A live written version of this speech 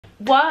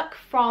Work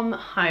from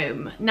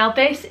home. Now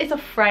this is a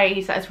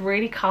phrase that has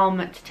really come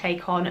to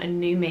take on a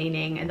new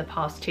meaning in the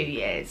past 2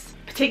 years.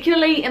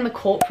 Particularly in the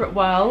corporate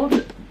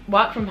world,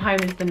 work from home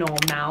is the norm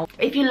now.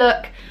 If you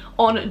look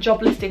on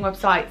job listing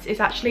websites,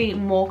 it's actually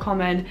more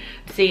common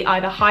to see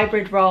either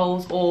hybrid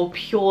roles or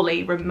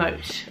purely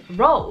remote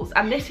roles,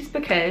 and this is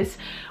because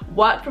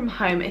work from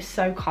home is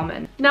so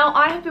common. Now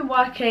I have been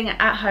working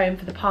at home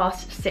for the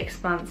past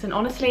 6 months, and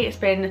honestly it's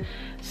been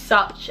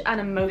such an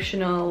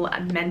emotional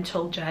and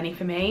mental journey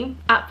for me.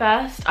 At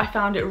first I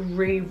found it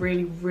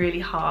really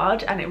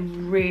hard, and it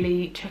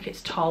really took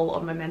its toll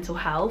on my mental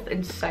health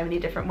in so many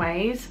different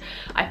ways.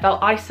 I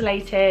felt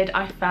isolated,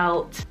 I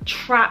felt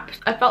trapped,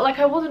 I felt like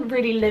I wasn't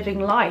really living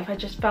life. I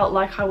just felt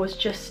like I was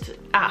just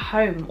at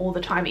home all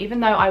the time. Even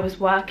though I was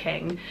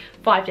working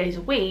 5 days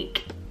a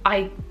week,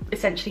 I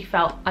essentially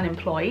felt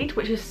unemployed,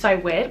 which is so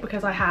weird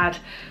because I had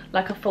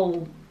like a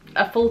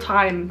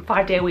full-time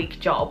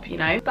 5-day-a-week job, you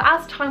know. But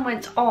as time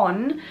went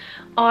on,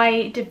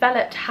 I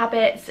developed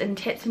habits and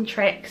tips and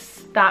tricks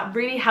that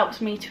really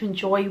helped me to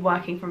enjoy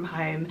working from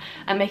home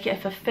and make it a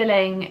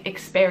fulfilling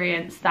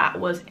experience that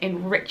was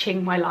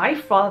enriching my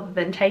life rather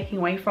than taking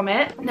away from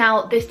it.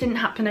 Now this didn't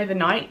happen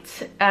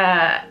overnight.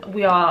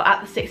 We are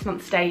at the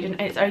 6-month stage, and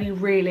it's only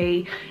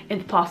really in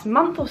the past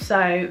month or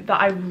so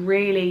that I've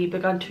really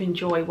begun to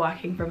enjoy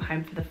working from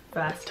home for the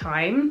first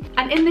time.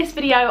 And in this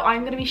video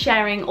I'm going to be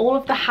sharing all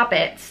of the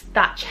habits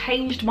that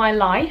changed my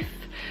life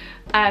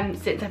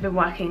since I've been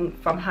working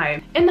from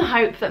home, in the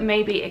hope that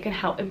maybe it can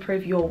help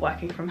improve your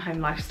working from home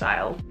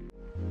lifestyle.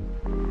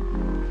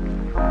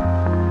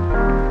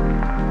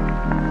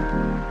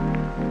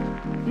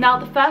 Now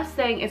the first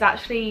thing is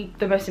actually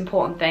the most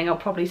important thing I'll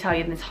probably tell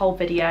you in this whole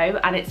video,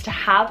 and it's to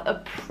have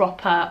a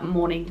proper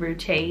morning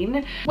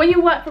routine. When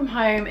you work from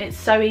home, it's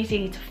so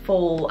easy to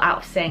fall out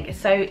of sync, it's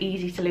so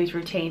easy to lose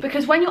routine,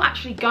 because when you're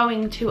actually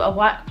going to a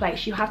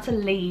workplace you have to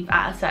leave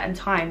at a certain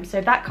time, so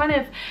that kind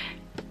of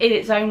in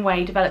its own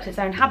way develops its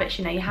own habits.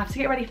 You know, you have to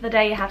get ready for the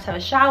day, you have to have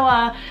a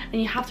shower,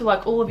 and you have to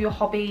work all of your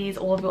hobbies,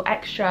 all of your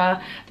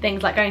extra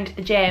things like going to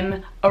the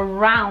gym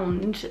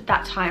around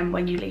that time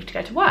when you leave to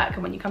go to work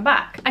and when you come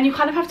back. And you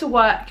kind of have to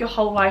work your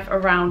whole life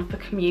around the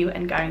commute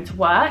and going to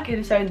work,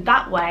 and so in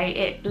that way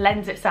it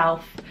lends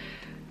itself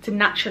to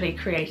naturally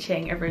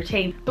creating a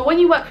routine. But when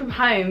you work from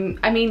home,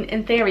 I mean,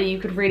 in theory you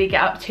could really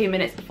get up 2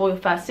 minutes before your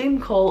first Zoom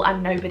call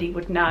and nobody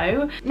would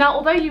know. Now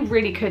although you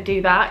really could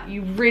do that,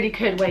 you really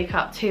could wake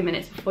up 2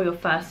 minutes before your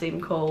first Zoom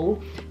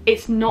call,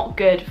 it's not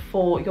good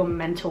for your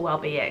mental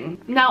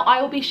well-being. Now I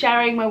will be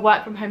sharing my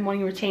work from home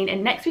morning routine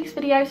in next week's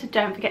video, so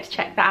don't forget to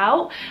check that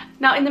out.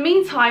 Now in the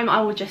meantime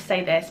I will just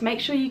say this: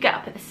 make sure you get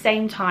up at the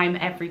same time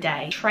every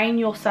day. Train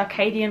your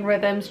circadian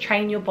rhythms,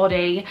 train your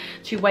body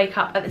to wake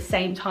up at the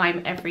same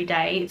time every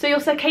day. So your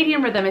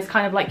circadian rhythm is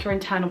kind of like your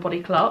internal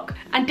body clock.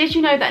 And did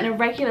you know that an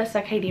irregular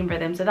circadian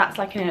rhythm, so that's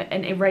like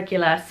an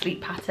irregular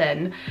sleep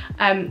pattern,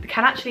 can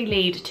actually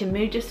lead to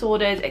mood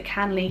disorders, it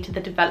can lead to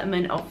the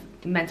development of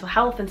mental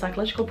health and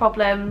psychological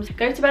problems.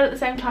 Go to bed at the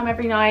same time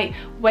every night,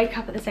 wake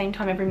up at the same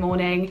time every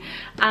morning,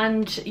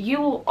 and you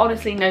will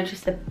honestly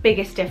notice the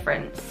biggest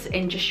difference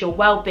in just your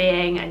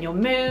well-being and your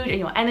mood and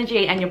your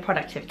energy and your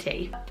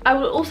productivity. I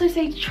would also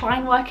say to try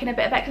and work in a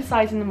bit of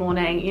exercise in the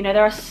morning. You know,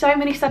 there are so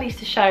many studies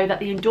to show that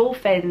the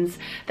endorphins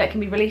that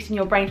can be released in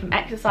your brain from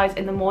exercise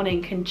in the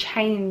morning can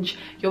change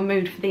your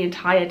mood for the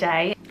entire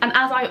day. And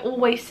as I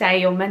always say,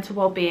 your mental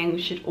well-being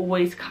should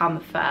always come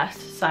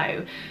first.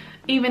 So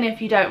even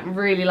if you don't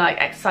really like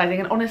exercising,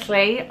 and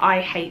honestly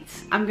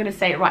I'm gonna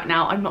say it right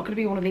now, I'm not gonna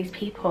be one of these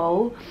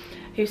people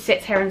who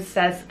sits here and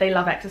says they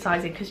love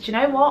exercising, because do you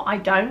know what,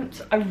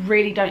 I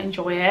really don't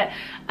enjoy it.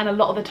 And a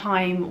lot of the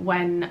time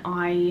when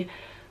I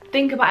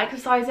think about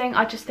exercising,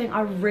 I just think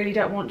I really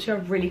don't want to, I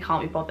really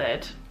can't be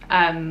bothered.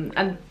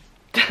 And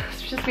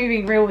it's just me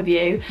being real with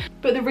you.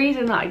 But the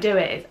reason that I do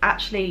it is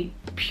actually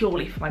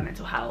purely for my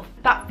mental health.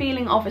 That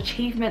feeling of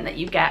achievement that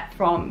you get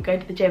from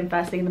going to the gym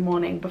first thing in the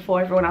morning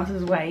before everyone else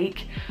is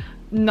awake,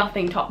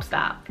 nothing tops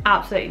that,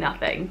 absolutely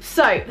nothing.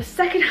 So the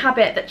second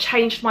habit that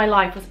changed my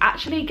life was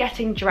actually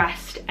getting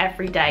dressed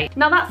every day.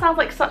 Now that sounds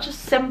like such a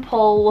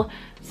simple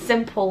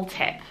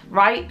tip,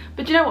 right?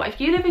 But you know what,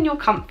 if you live in your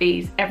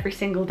comfies every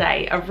single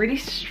day, a really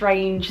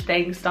strange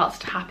thing starts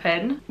to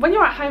happen. When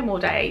you're at home all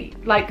day,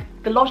 like,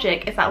 the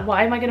logic is that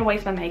why am I gonna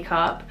waste my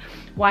makeup?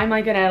 Why am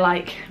I gonna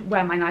like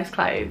wear my nice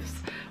clothes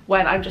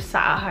when I'm just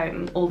sat at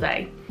home all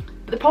day?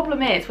 But the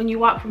problem is when you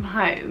work from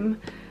home,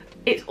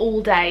 it's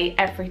all day,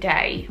 every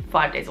day,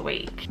 5 days a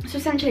week. So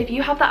essentially if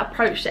you have that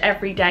approach to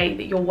every day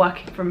that you're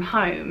working from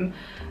home,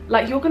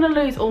 like, you're gonna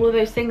lose all of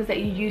those things that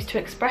you use to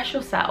express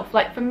yourself.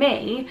 Like for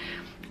me,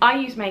 I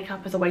use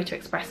makeup as a way to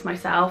express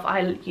myself,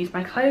 I use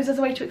my clothes as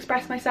a way to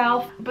express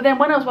myself. But then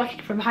when I was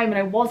working from home and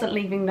I wasn't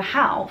leaving the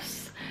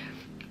house,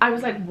 I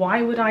was like,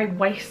 why would I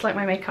waste like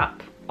my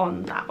makeup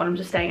on that when I'm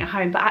just staying at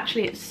home? But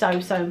actually it's so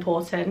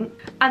important.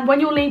 And when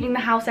you're leaving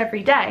the house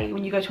every day,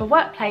 when you go to a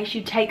workplace,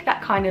 you take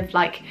that kind of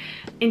like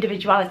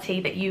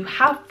individuality that you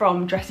have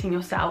from dressing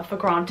yourself for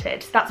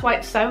granted. That's why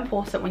it's so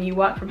important when you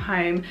work from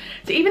home.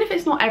 So even if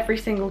it's not every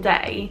single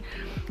day,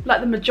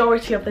 like the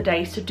majority of the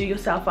days to do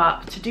yourself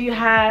up, to do your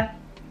hair,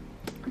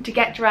 to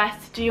get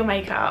dressed, to do your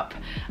makeup,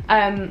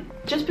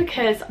 just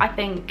because I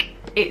think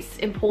it's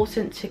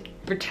important to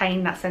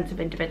retain that sense of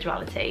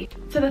individuality.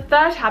 So the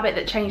third habit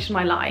that changed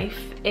my life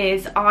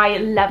is I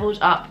leveled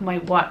up my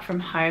work from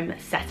home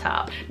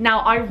setup. Now,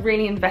 I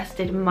really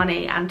invested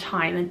money and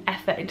time and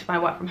effort into my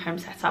work from home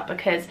setup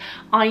because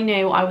I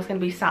knew I was going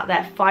to be sat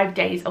there 5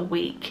 days a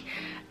week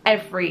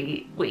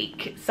every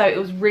week. So it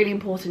was really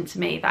important to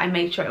me that I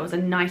made sure it was a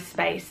nice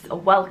space, a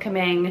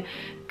welcoming,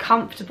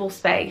 comfortable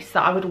space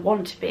that I would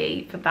want to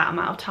be for that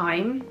amount of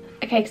time.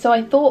 Okay, so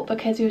I thought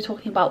because we were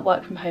talking about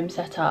work from home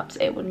setups,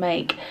 it would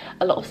make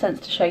a lot of sense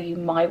to show you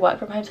my work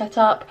from home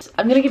setup.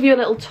 I'm going to give you a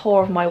little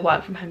tour of my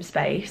work from home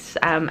space,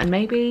 and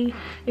maybe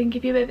it can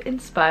give you a bit of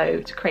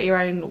inspo to create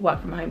your own work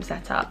from home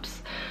setups.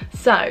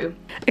 So,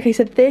 okay,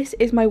 so this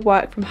is my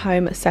work from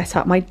home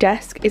setup. My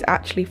desk is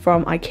actually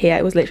from IKEA.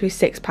 It was literally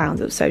 £6,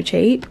 it was so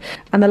cheap.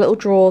 And the little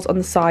drawers on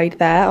the side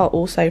there are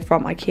also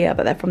from IKEA,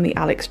 but they're from the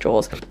Alex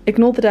drawers.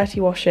 Ignore the dirty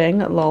washing,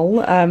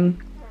 lol.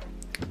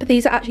 But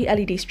these are actually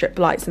LED strip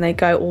lights and they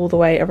go all the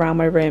way around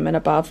my room and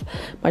above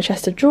my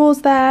chest of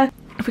drawers there.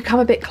 If we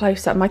come a bit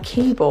closer, my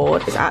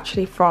keyboard is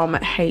actually from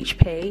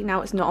HP.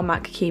 Now, it's not a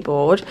Mac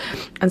keyboard,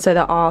 and so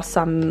there are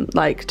some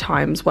like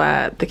times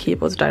where the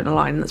keyboards don't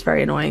align and that's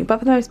very annoying, but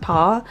for the most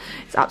part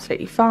it's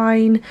absolutely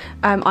fine.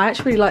 I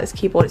actually really like this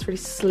keyboard. It's really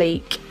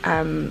sleek,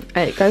 and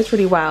it goes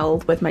really well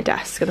with my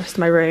desk and the rest of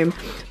my room.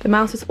 The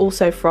mouse is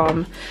also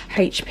from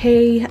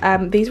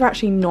HP. These were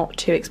actually not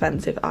too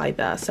expensive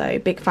either, so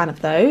big fan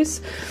of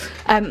those.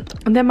 And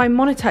then my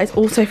monitor is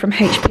also from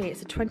HP.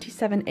 It's a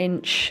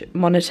 27-inch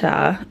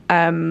monitor.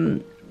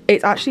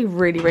 It's actually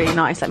really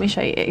nice. Let me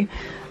show you.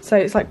 So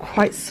it's like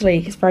quite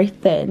sleek, it's very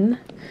thin.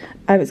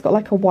 It's got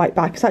like a white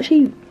back.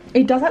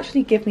 It does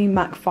actually give me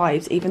Mac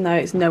 5s, even though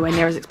it's nowhere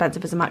near as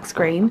expensive as a Mac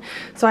screen.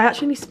 So I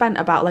actually spent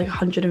about like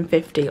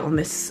 150 on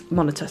this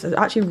monitor, so it's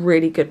actually a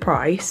really good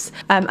price,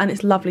 and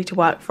it's lovely to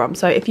work from.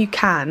 So if you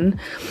can,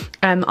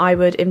 I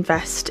would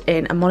invest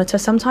in a monitor.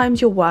 Sometimes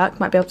your work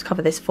might be able to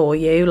cover this for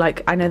you.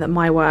 Like, I know that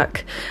my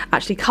work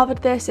actually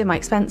covered this in my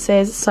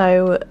expenses,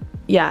 so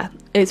yeah,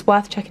 it's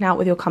worth checking out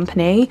with your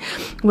company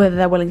whether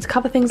they're willing to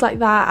cover things like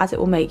that, as it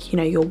will make, you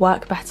know, your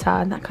work better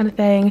and that kind of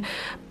thing.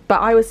 But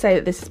I would say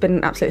that this has been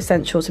an absolute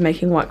essential to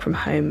making work from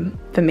home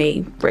for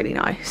me really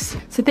nice.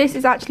 So this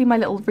is actually my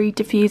little reed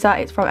diffuser.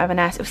 It's from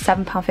M&S. It was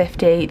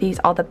 £7.50. These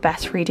are the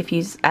best reed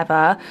diffusers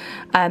ever.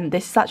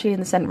 This is actually in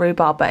the scent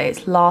rhubarb, but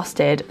it's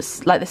lasted,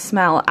 like the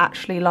smell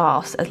actually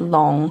lasts as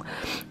long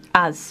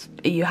as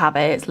you have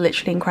it. It's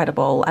literally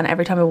incredible, and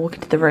every time I walk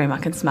into the room I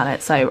can smell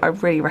it. So I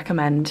really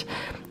recommend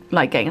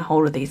like getting a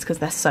hold of these because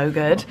they're so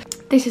good.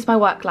 This is my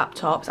work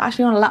laptop. It's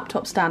actually on a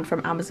laptop stand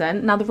from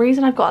Amazon. Now, the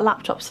reason I've got a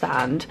laptop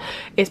stand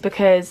is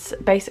because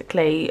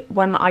basically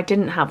when I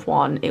didn't have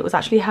one, it was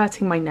actually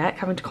hurting my neck,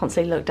 having to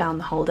constantly look down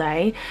the whole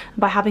day. And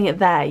by having it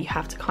there, you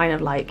have to kind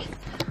of like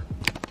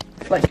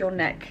your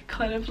neck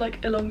kind of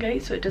like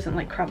elongate so it doesn't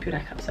like cramp your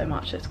neck up so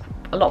much. It's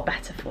a lot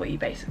better for you,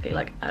 basically,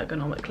 like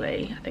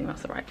ergonomically. I think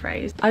that's the right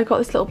phrase. I've got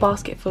this little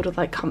basket filled with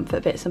like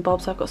comfort bits and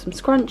bobs. So I've got some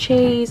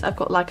scrunchies, I've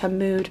got like a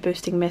mood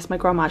boosting mist. My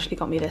grandma actually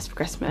got me this for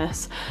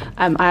Christmas.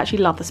 I actually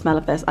love the smell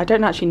of this. I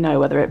don't actually know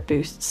whether it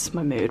boosts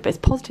my mood, but it's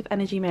positive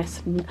energy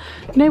mist, and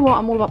you know what,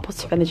 I'm all about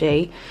positive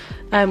energy.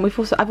 I've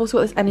also got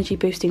this energy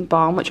boosting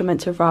balm which are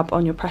meant to rub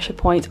on your pressure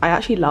points. I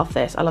actually love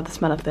this. I love the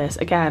smell of this.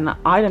 Again,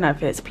 I don't know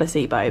if it's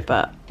placebo,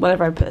 but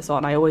whenever I put this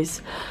on I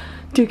always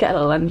do get a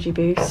little energy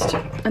boost.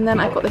 And then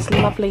I've got this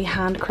lovely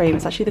hand cream.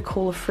 It's actually the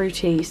Call of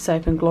Fruity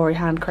Soap and Glory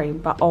hand cream,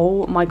 but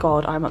oh my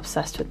god, I'm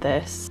obsessed with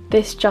this.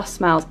 This just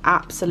smells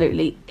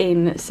absolutely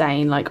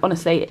insane. Like,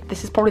 honestly,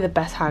 this is probably the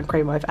best hand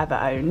cream I've ever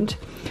owned.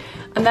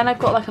 And then I've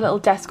got like a little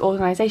desk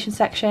organisation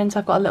section, so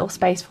I've got a little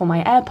space for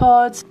my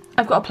AirPods.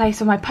 I've got a place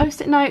for my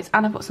post-it notes,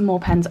 and I've got some more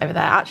pens over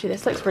there. Actually,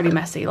 this looks really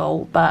messy,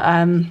 lol, but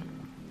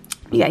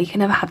yeah, you can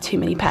never have too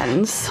many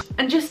pens.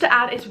 And just to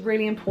add, it's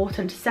really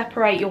important to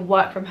separate your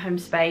work from home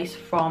space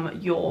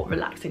from your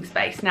relaxing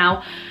space.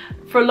 Now,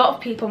 for a lot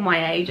of people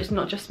my age, it's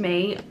not just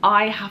me,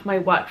 I have my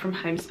work from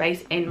home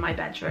space in my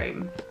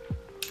bedroom.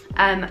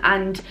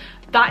 And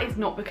that is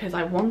not because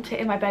I want it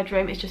in my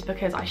bedroom, it's just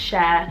because I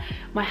share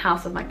my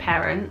house with my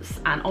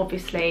parents, and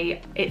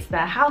obviously it's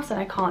their house and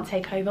I can't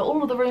take over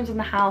all of the rooms in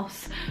the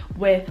house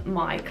with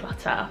my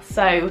clutter.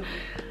 So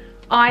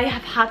I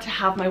have had to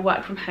have my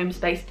work from home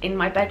space in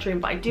my bedroom,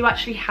 but I do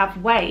actually have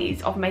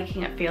ways of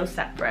making it feel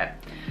separate.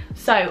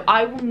 So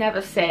I will never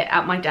sit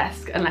at my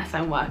desk unless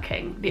I'm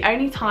working. The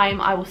only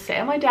time I will sit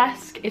at my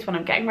desk is when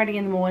I'm getting ready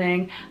in the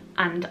morning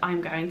and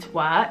I'm going to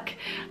work,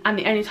 and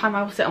the only time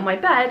I will sit on my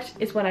bed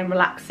is when I'm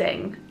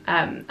relaxing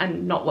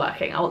and not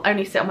working. I will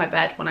only sit on my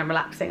bed when I'm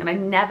relaxing, and I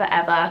never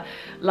ever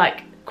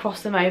like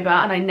cross them over,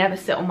 and I never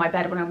sit on my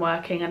bed when I'm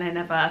working, and I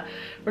never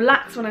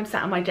relax when I'm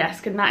sat at my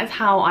desk. And that is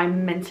how I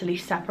mentally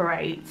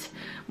separate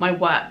my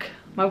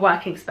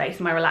working space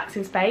and my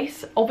relaxing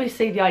space.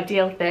 Obviously the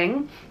ideal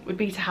thing would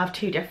be to have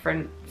two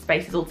different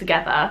spaces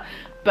altogether,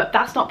 but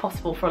that's not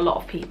possible for a lot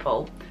of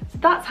people. So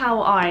that's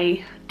how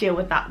I deal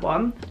with that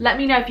one. Let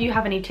me know if you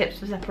have any tips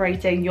for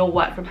separating your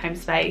work from home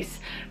space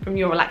from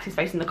your relaxing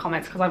space in the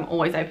comments, because I'm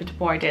always open to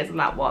more ideas on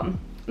that one.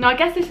 Now, I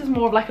guess this is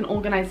more of like an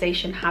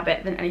organisation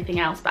habit than anything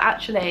else, but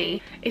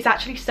actually it's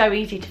actually so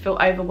easy to feel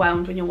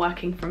overwhelmed when you're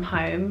working from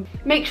home.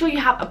 Make sure you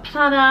have a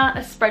planner,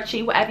 a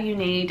spreadsheet, whatever you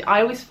need.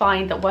 I always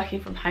find that working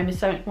from home is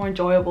so much more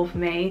enjoyable for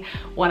me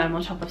when I'm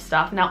on top of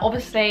stuff. Now,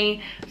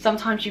 obviously,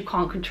 sometimes you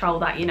can't control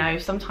that, you know,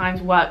 sometimes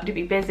work do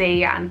be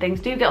busy and things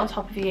do get on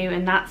top of you,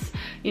 and that's,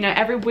 you know,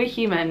 we're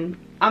human.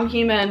 I'm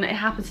human, it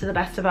happens to the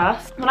best of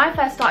us. When I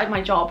first started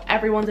my job,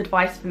 everyone's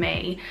advice for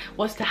me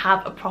was to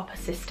have a proper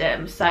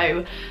system.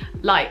 So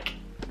like,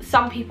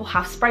 some people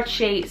have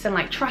spreadsheets and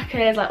like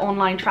trackers, like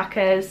online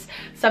trackers.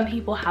 Some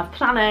people have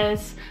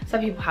planners, some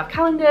people have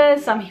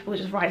calendars, some people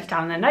just write it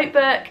down in their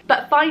notebook.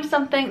 But find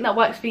something that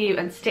works for you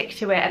and stick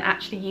to it and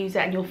actually use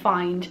it, and you'll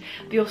find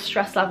that your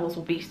stress levels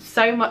will be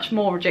so much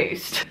more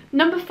reduced.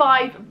 Number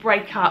 5,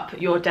 break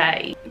up your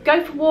day.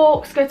 Go for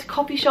walks, go to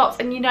coffee shops,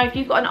 and you know, if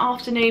you've got an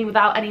afternoon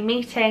without any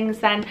meetings,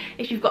 then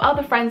if you've got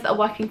other friends that are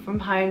working from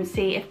home,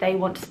 see if they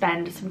want to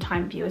spend some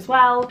time with you as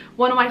well.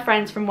 One of my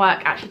friends from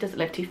work actually doesn't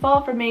live too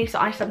far from me, so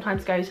I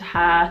sometimes go to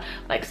her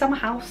like summer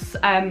house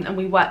and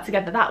we work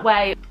together that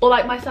way. Or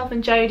like myself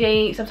and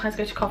Jodie sometimes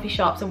go to coffee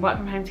shops and work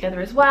from home together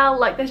as well.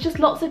 Like, there's just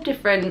lots of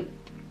different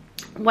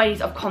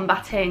ways of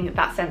combating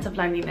that sense of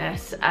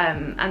loneliness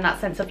and that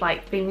sense of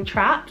like being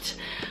trapped.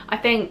 I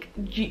think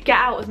you get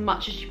out as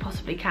much as you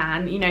possibly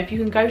can. You know, if you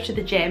can go to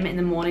the gym in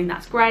the morning,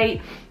 that's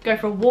great. Go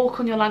for a walk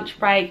on your lunch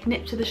break,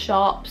 nip to the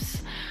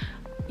shops.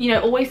 You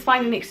know, always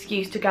find an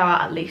excuse to go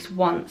out at least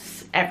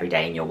once every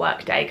day in your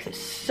work day, because it's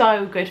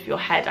so good for your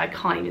head. I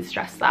can't even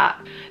stress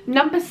that.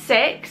 Number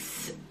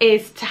 6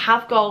 is to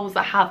have goals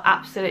that have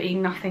absolutely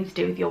nothing to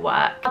do with your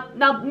work.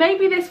 Now,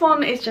 maybe this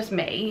one is just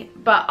me,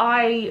 but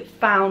I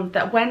found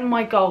that when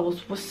my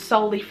goals were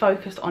solely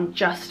focused on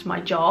just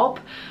my job,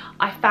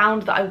 I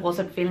found that I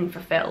wasn't feeling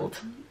fulfilled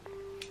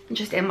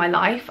just in my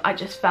life. I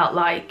just felt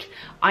like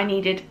I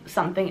needed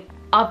something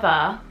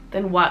other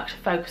than work to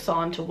focus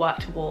on, to work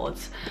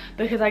towards.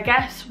 Because I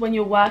guess when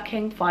you're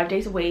working 5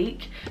 days a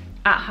week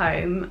at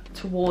home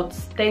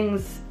towards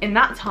things in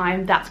that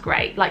time, that's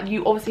great. Like,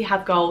 you obviously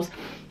have goals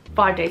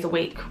 5 days a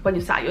week when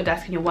you're sat at your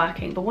desk and you're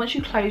working, but once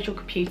you close your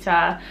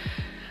computer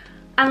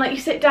and like you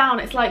sit down,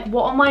 it's like,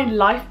 what are my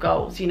life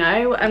goals, you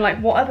know? And like,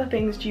 what other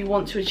things do you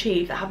want to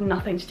achieve that have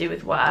nothing to do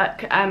with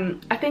work?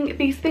 I think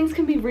these things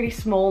can be really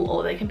small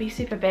or they can be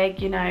super big,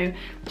 you know.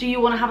 Do you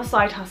want to have a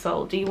side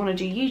hustle? Do you want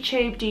to do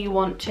YouTube? Do you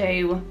want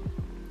to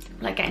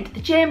like get into the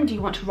gym? Do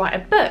you want to write a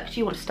book? Do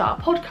you want to start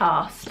a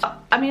podcast?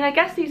 I mean, I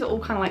guess these are all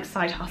kind of like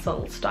side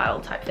hustle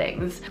style type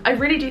things. I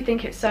really do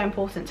think it's so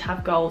important to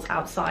have goals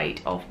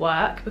outside of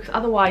work, because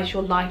otherwise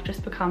your life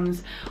just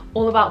becomes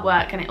all about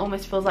work and it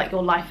almost feels like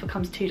your life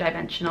becomes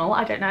two-dimensional.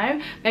 I don't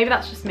know, maybe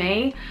that's just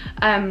me,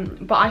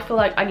 but I feel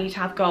like I need to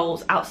have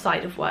goals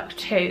outside of work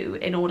too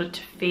in order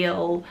to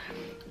feel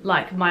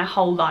like my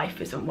whole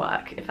life isn't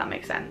work, if that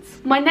makes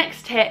sense. My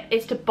next tip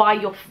is to buy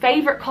your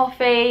favorite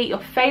coffee, your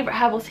favorite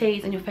herbal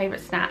teas and your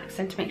favorite snacks,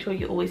 and to make sure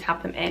you always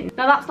have them in.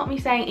 Now, that's not me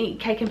saying eat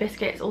cake and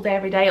biscuits all day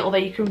every day, although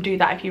you can do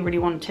that if you really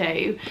want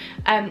to.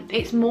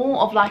 It's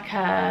more of like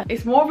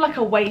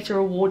a way to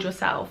reward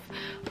yourself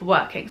for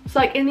working. So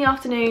like in the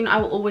afternoon, I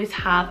will always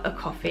have a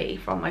coffee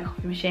from my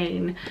coffee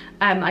machine.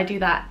 I do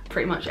that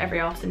pretty much every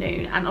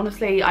afternoon, and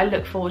honestly I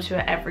look forward to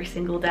it every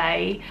single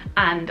day.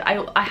 And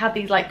I have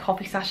these like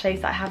coffee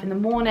sachets that I have in the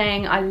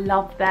morning. I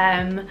love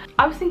them.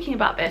 I was thinking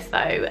about this though,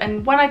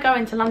 and when I go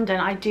into London,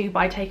 I do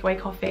buy takeaway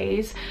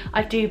coffees,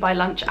 I do buy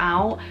lunch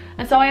out,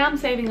 and so I am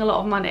saving a lot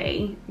of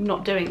money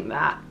not doing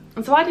that.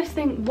 And so I just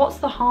think, what's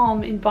the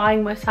harm in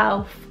buying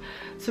myself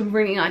some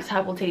really nice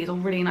herbal teas or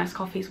really nice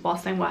coffees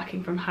whilst I'm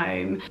working from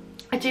home?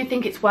 I do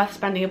think it's worth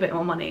spending a bit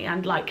more money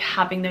and like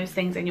having those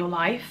things in your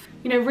life.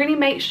 You know, really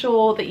make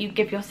sure that you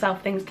give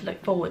yourself things to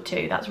look forward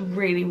to. That's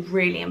really,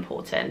 really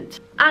important.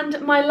 And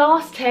my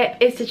last tip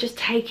is to just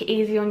take it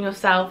easy on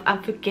yourself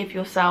and forgive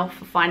yourself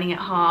for finding it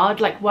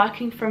hard. Like,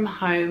 working from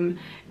home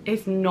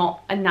is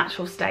not a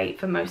natural state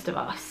for most of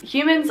us.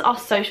 Humans are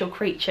social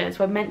creatures.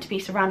 We're meant to be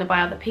surrounded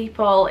by other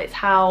people. It's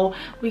how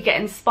we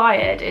get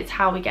inspired. It's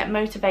how we get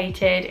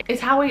motivated.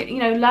 It's how we, you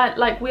know, learn.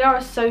 Like, we are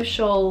a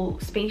social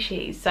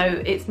species, so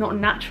it's not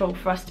natural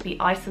for us to be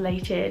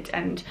isolated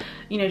and,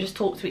 you know, just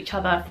talk to each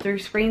other through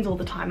screens all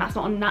the time. That's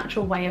not a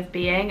natural way of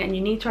being, and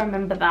you need to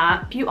remember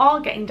that. If you are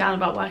getting down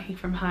about working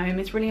from home,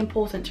 it's really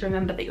important to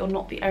remember that you're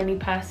not the only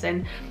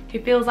person who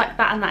feels like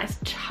that, and that is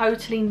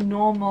totally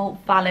normal,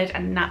 valid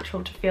and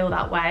natural to feel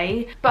that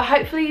way. But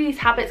hopefully these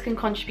habits can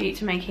contribute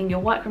to making your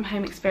work from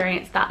home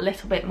experience that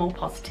little bit more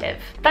positive.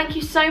 Thank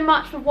you so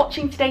much for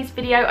watching today's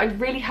video. I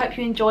really hope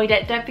you enjoyed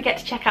it. Don't forget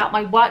to check out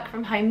my work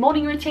from home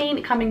morning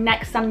routine coming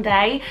next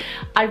Sunday.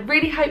 I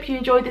really hope you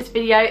enjoyed this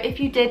video. If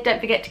you did, don't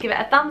forget to give it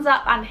a thumbs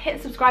up and hit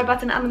the subscribe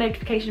button and the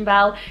notification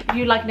bell if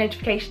you'd like a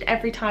notification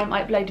every time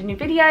I upload a new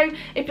video.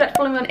 If you'd like to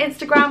follow me on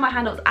Instagram, my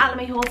handle is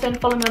 @ella.houghton.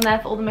 Follow me on there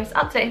for all the most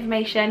up-to-date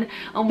information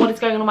on what is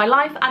going on in my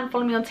life, and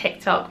follow me on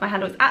TikTok. My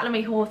handle is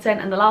 @ella.houghton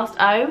and the last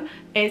O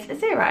is a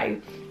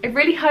 0. I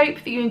really hope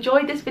that you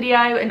enjoyed this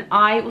video, and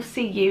I will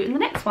see you in the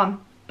next one.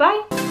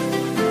 Bye!